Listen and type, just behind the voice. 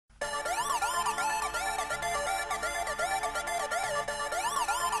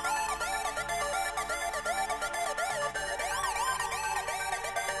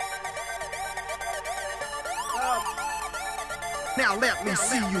Now let me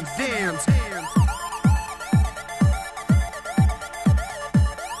see you dance.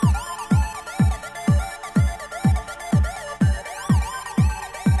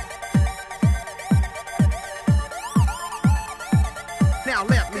 Now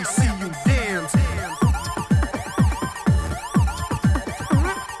let me see you dance.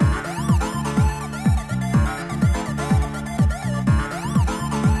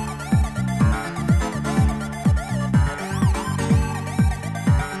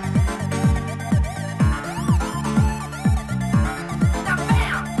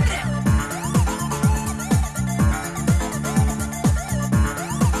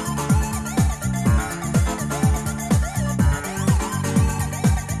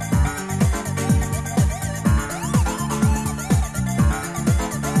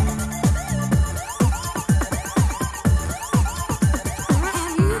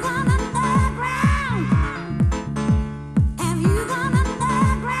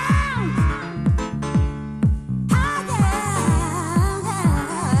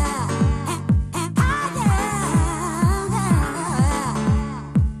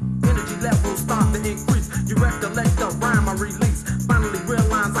 You recollect the rhyme I release. Finally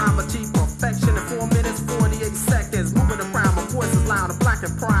realize I've achieved perfection in 4 minutes, 48 seconds. Moving around, my voice is loud and black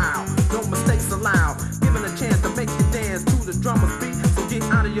and proud. No mistakes allowed. Given a chance to make you dance to the drummer's beat. So get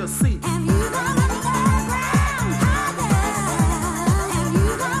out of your seat. And you gonna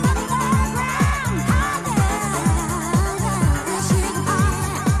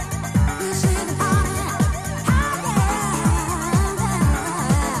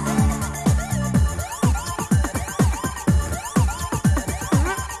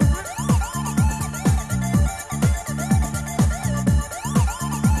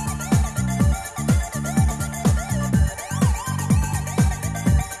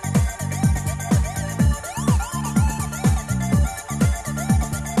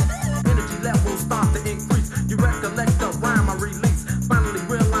You recollect the rhyme I release. Finally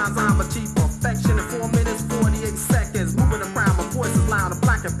realize I've achieved perfection in 4 minutes, 48 seconds. Moving around, my voice is loud and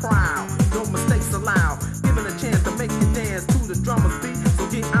black and proud. No mistakes allowed. Given a chance to make you dance to the drummer's beat.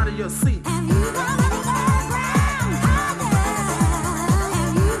 So get out of your seat.